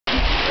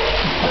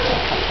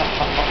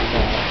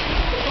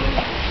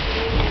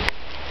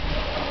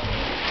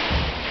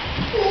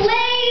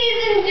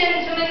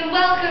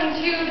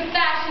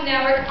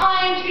Network.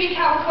 I am Trudy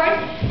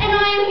Capricorn, and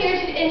I am here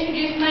to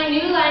introduce my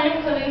new line of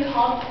clothing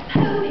called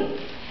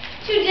Pothing.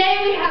 Today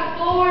we have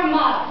 4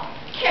 models.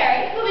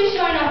 Carrie, who will be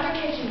showing off her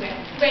kitchen wear.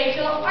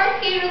 Rachel, our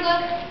skater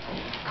look.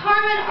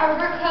 Carmen, our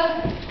work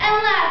clothes. And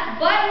last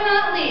but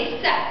not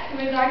least, Seth,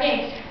 who is our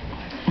gangster.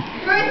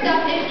 First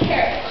up is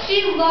Carrie.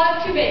 She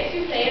loves to bake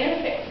souffle in her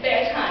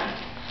spare time.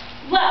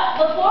 Well,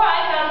 before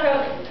I found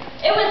Pothing,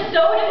 it was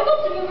so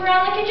difficult to move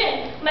around the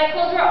kitchen. My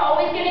clothes were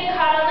always getting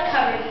caught on the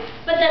cupboard.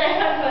 But then I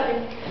found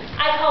Pothing.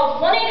 I called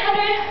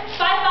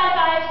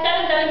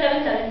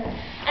 1-800-555-7777,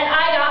 and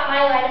I got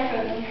my line of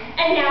Pothing.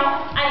 And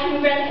now I can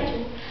move around the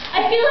kitchen.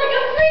 I feel like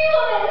a free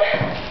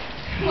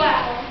woman!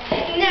 Wow.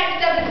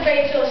 Next up is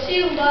Rachel.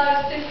 She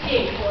loves to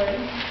skateboard.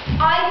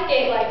 I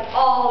skate like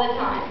all the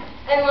time.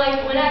 And like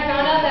when I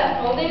found out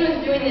that Pothing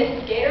was doing this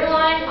skater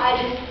line, I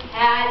just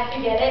had to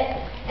get it.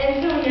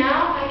 And so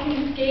now I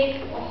can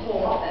skate a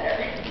whole lot better.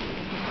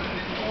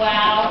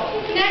 Wow.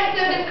 Next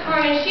up is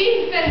Carmen.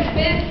 She spends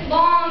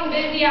long,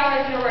 busy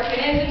hours in her work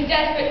and is in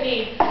desperate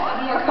need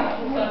of more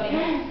comfortable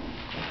clothing.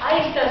 I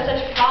used to have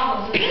such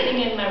problems with sitting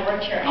in my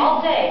work chair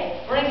all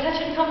day, wearing such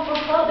uncomfortable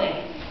clothing.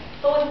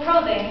 But with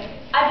Pothing,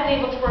 I've been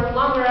able to work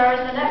longer hours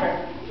than ever.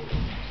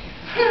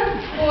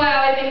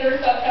 Wow, I think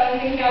we're so telling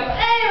things out.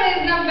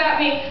 Anyways, enough about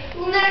me.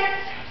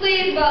 Next,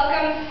 please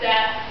welcome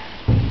Seth.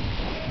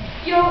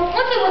 You know,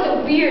 once I was a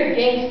weird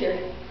gangster.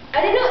 I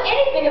didn't know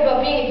anything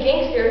about being a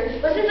gangster,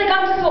 but since I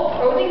got this whole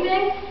Pothing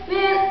thing,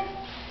 man,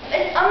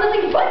 I'm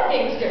nothing but a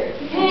gangster.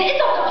 Man,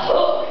 it's off the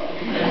hook.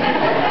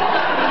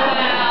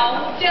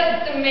 Wow,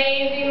 just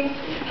amazing.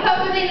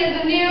 Pothing is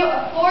a new,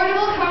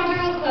 affordable,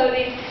 comfortable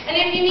clothing, and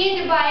if you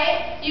need to buy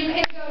it, you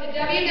can go to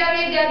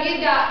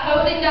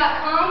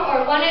www.pothing.com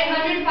or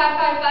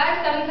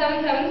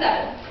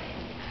 1-800-555-7777.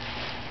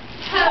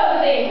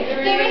 Pothing,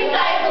 the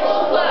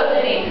recyclable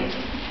clothing.